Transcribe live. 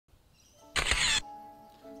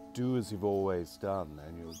Do as you've always done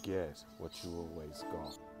and you'll get what you always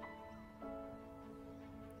got.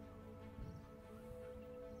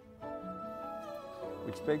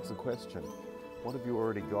 Which begs the question, what have you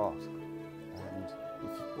already got? And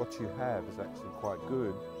if what you have is actually quite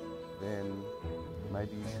good, then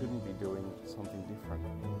maybe you shouldn't be doing something different.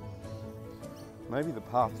 Maybe the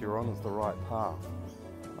path you're on is the right path.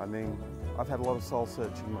 I mean, I've had a lot of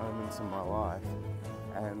soul-searching moments in my life,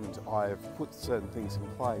 and I've put certain things in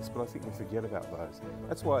place, but I think we forget about those.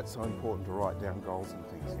 That's why it's so important to write down goals and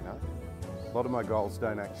things, you know. A lot of my goals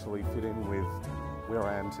don't actually fit in with where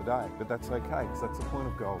I am today, but that's okay, because that's the point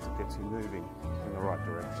of goals. It gets you moving in the right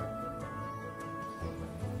direction.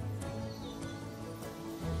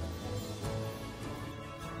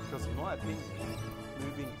 Because in my opinion,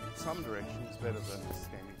 moving in some direction is better than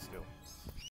standing still.